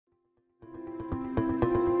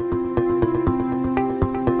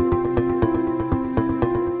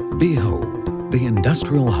Behold, the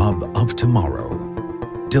industrial hub of tomorrow,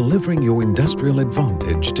 delivering your industrial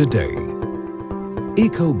advantage today.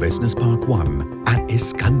 Eco Business Park 1 at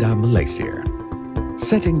Iskandar, Malaysia.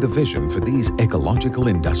 Setting the vision for these ecological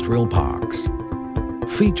industrial parks.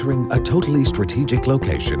 Featuring a totally strategic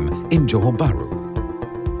location in Johor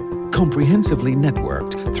Bahru. Comprehensively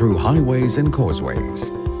networked through highways and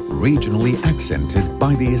causeways. Regionally accented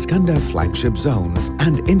by the Iskandar flagship zones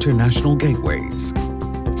and international gateways.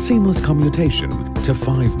 Seamless commutation to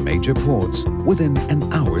 5 major ports within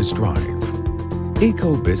an hour's drive.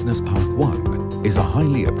 Eco Business Park 1 is a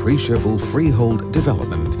highly appreciable freehold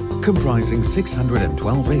development comprising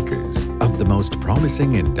 612 acres of the most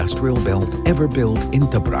promising industrial belt ever built in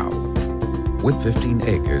Tebrau. With 15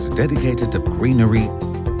 acres dedicated to greenery,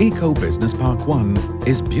 Eco Business Park 1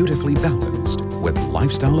 is beautifully balanced with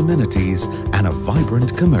lifestyle amenities and a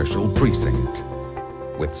vibrant commercial precinct.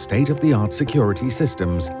 With state-of-the-art security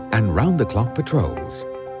systems and round-the-clock patrols,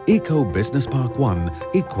 Eco Business Park 1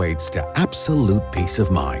 equates to absolute peace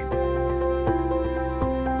of mind.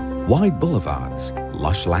 Wide boulevards,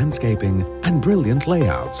 lush landscaping and brilliant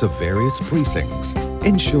layouts of various precincts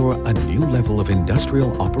ensure a new level of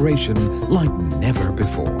industrial operation like never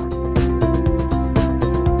before.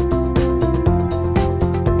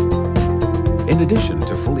 In addition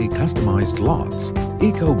to fully customized lots,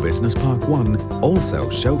 Eco Business Park 1 also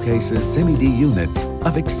showcases semi-D units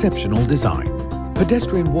of exceptional design.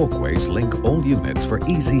 Pedestrian walkways link all units for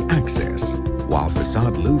easy access, while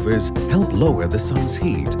facade louvers help lower the sun's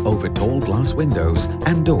heat over tall glass windows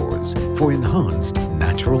and doors for enhanced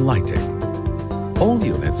natural lighting. All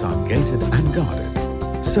units are gated and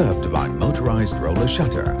guarded, served by motorized roller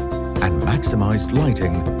shutter and maximized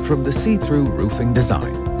lighting from the see-through roofing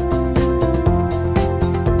design.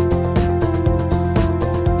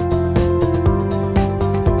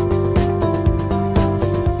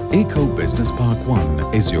 Eco Business Park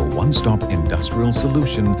 1 is your one-stop industrial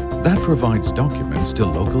solution that provides documents to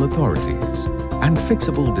local authorities and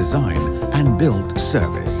fixable design and build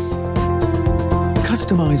service.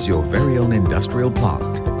 Customize your very own industrial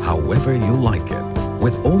plot however you like it,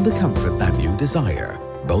 with all the comfort that you desire,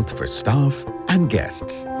 both for staff and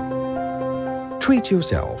guests. Treat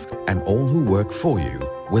yourself and all who work for you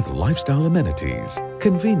with lifestyle amenities,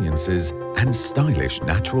 conveniences and stylish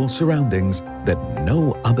natural surroundings that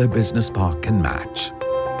no other business park can match.